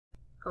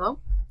Hello,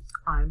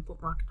 I'm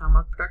Flintlock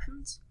Tomahawk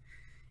Productions,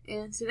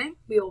 and today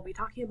we will be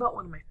talking about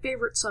one of my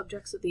favorite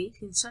subjects of the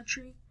 18th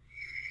century,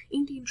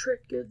 Indian trade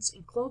goods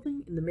and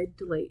clothing in the mid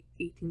to late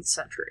 18th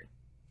century.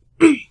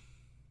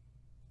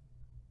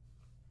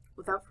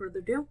 Without further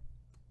ado,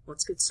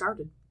 let's get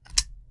started.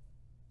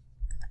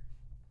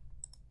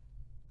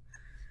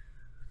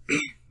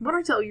 When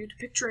I tell you to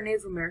picture a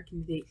Native American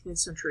in the 18th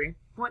century,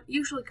 what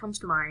usually comes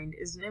to mind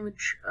is an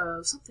image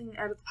of something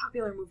out of the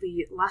popular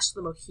movie Last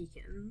of the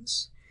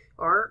Mohicans,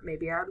 or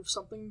maybe out of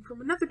something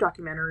from another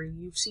documentary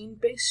you've seen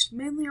based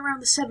mainly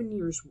around the 7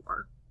 Years'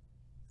 War.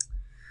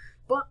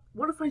 But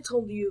what if I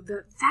told you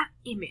that that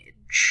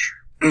image,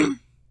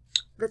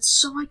 that's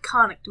so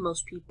iconic to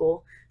most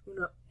people who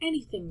know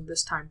anything of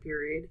this time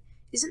period,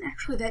 isn't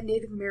actually that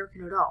Native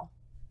American at all?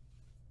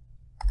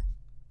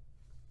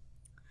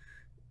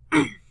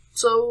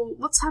 So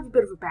let's have a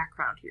bit of a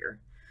background here.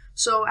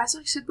 So as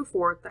I said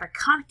before, that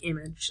iconic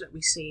image that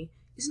we see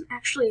isn't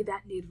actually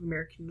that Native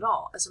American at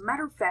all. As a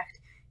matter of fact,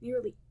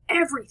 nearly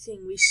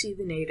everything we see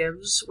the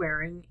natives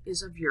wearing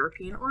is of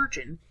European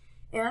origin,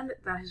 and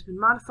that has been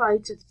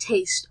modified to the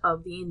taste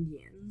of the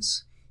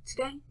Indians.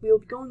 Today, we will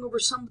be going over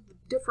some of the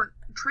different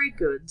trade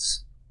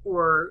goods,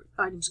 or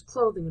items of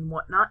clothing and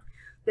whatnot,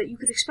 that you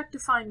could expect to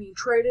find being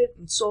traded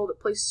and sold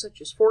at places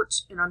such as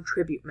forts and on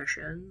tribute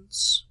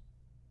missions.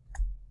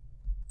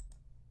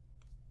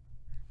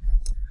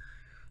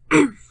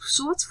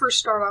 So let's first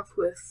start off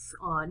with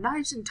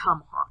knives and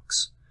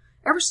tomahawks.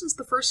 Ever since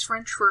the first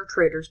French fur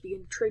traders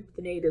began to trade with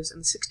the natives in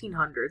the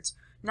 1600s,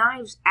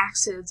 knives,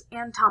 axes,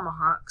 and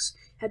tomahawks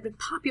had been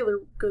popular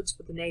goods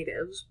with the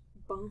natives.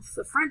 Both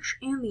the French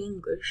and the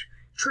English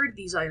traded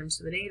these items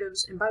to the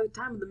natives, and by the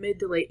time of the mid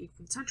to late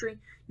 18th century,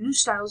 new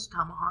styles of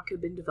tomahawk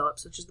had been developed,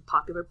 such as the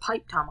popular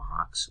pipe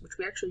tomahawks, which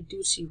we actually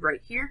do see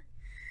right here,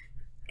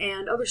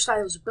 and other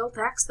styles of belt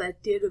axe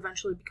that did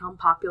eventually become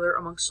popular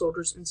amongst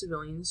soldiers and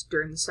civilians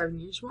during the 7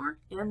 Years' War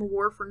and the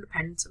War for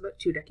Independence about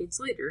 2 decades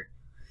later.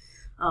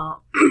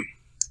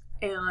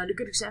 And a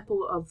good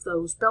example of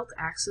those belt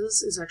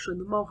axes is actually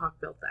the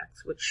Mohawk belt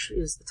axe, which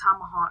is the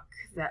tomahawk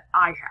that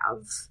I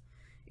have,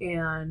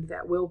 and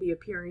that will be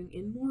appearing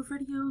in more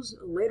videos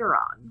later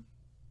on.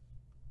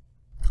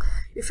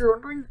 If you're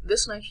wondering,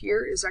 this knife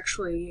here is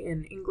actually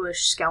an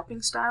English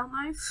scalping style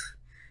knife.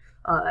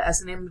 As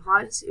the name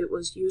implies, it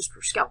was used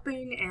for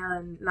scalping,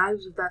 and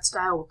knives of that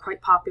style were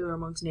quite popular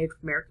amongst Native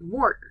American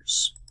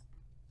warriors.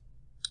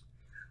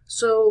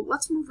 So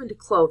let's move into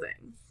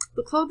clothing.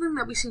 The clothing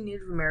that we see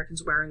Native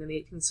Americans wearing in the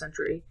 18th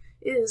century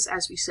is,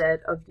 as we said,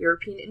 of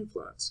European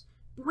influence.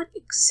 But what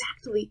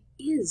exactly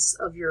is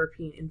of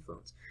European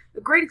influence?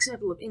 A great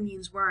example of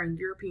Indians wearing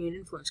European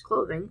influence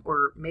clothing,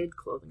 or made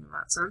clothing in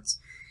that sense,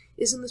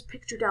 is in this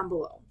picture down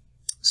below.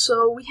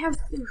 So we have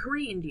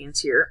 3 Indians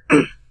here,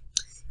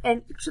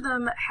 and each of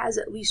them has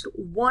at least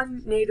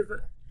one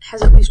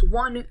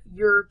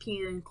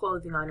European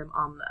clothing item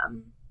on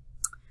them.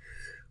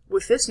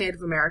 With this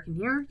Native American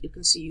here, you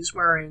can see he's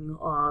wearing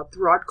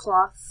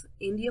broadcloth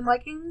Indian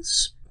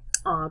leggings,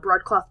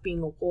 broadcloth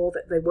being a wool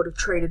that they would have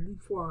traded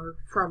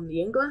from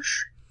the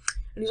English,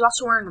 and he's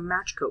also wearing a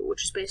match coat,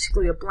 which is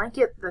basically a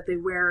blanket that they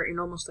wear in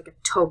almost like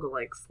a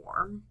toga-like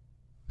form.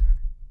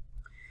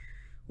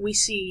 We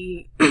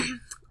see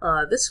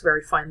this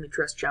very finely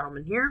dressed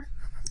gentleman here.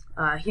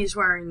 He's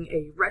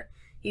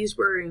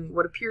wearing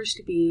what appears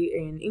to be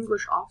an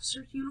English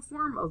officer's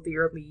uniform of the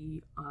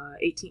early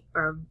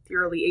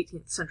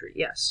 18th century.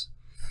 Yes,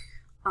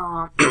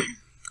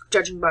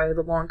 judging by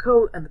the long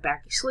coat and the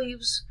baggy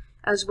sleeves,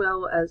 as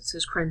well as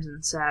his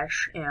crimson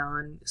sash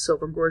and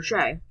silver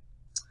gorget.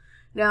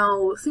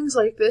 Now, things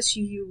like this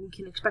you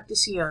can expect to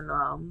see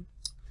on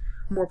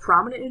more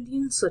prominent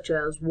Indians, such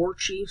as war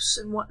chiefs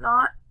and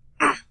whatnot,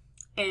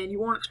 and you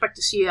won't expect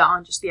to see it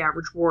on just the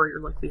average warrior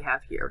like we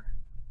have here.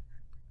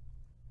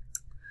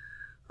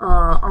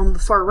 On the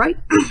far right,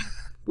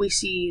 we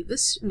see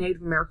this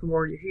Native American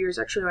warrior here is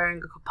actually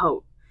wearing a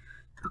capote.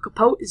 A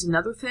capote is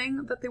another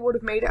thing that they would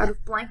have made out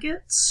of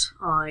blankets.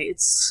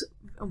 It's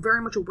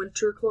very much a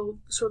winter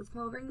sort of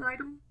clothing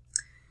item.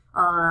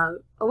 A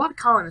lot of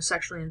colonists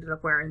actually ended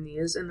up wearing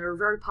these, and they were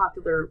very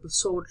popular with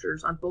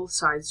soldiers on both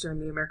sides during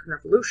the American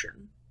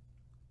Revolution.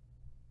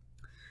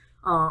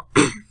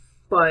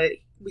 But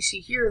we see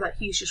here that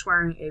he's just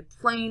wearing a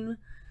plain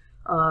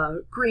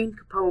green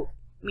capote,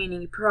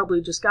 meaning he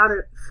probably just got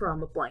it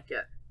from a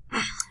blanket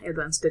and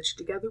then stitched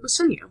together with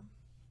sinew.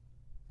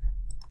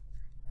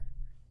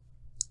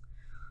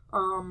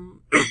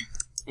 And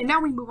now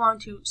we move on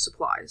to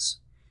supplies.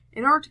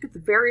 In order to get the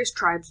various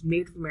tribes of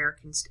Native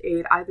Americans to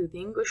aid either the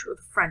English or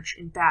the French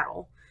in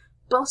battle,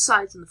 both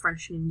sides in the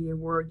French and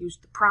Indian War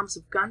used the promise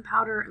of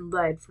gunpowder and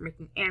lead for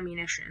making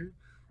ammunition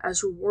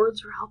as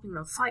rewards for helping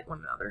them fight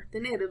one another.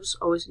 The natives,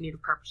 always in need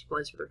of proper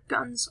supplies for their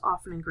guns,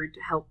 often agreed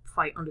to help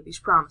fight under these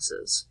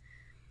promises.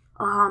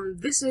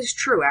 This is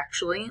true,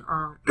 actually.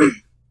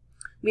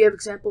 We have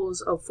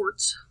examples of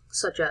forts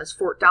such as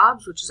Fort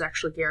Dobbs, which is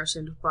actually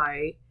garrisoned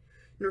by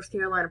North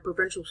Carolina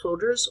provincial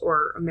soldiers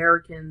or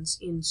Americans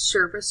in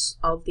service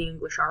of the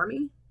English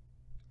army.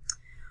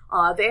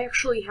 They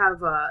actually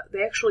have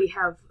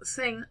a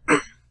thing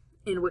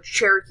in which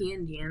Cherokee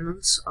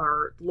Indians,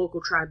 our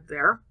local tribe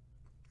there,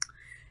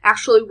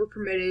 actually were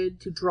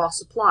permitted to draw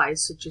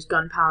supplies such as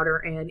gunpowder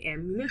and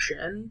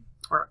ammunition,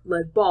 or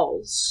lead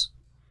balls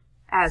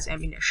as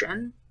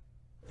ammunition.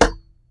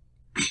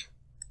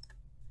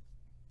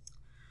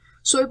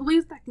 So I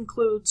believe that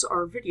concludes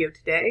our video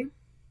today.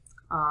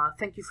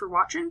 Thank you for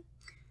watching.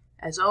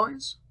 As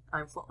always,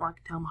 I'm Flintlock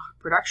Tomahawk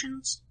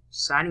Productions,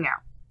 signing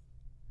out.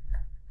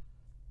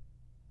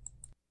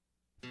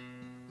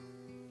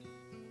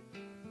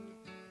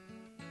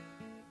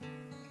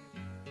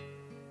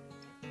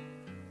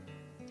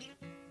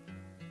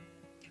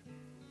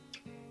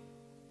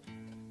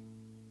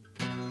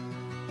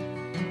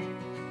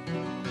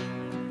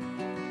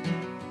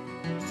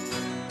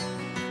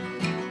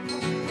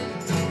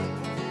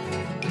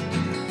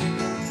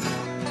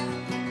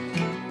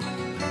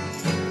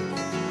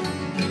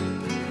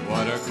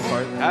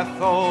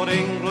 Hath old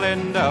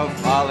England of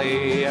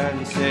folly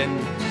and sin,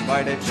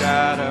 by the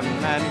Chatham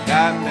and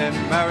Camden,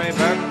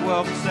 Maryburg,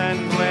 Wilkes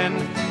and Glynn.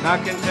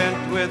 Not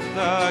content with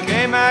the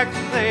game act,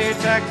 they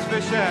tax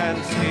fish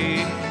and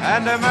sea,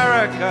 and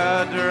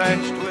America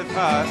drenched with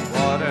hot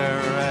water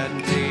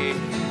and tea.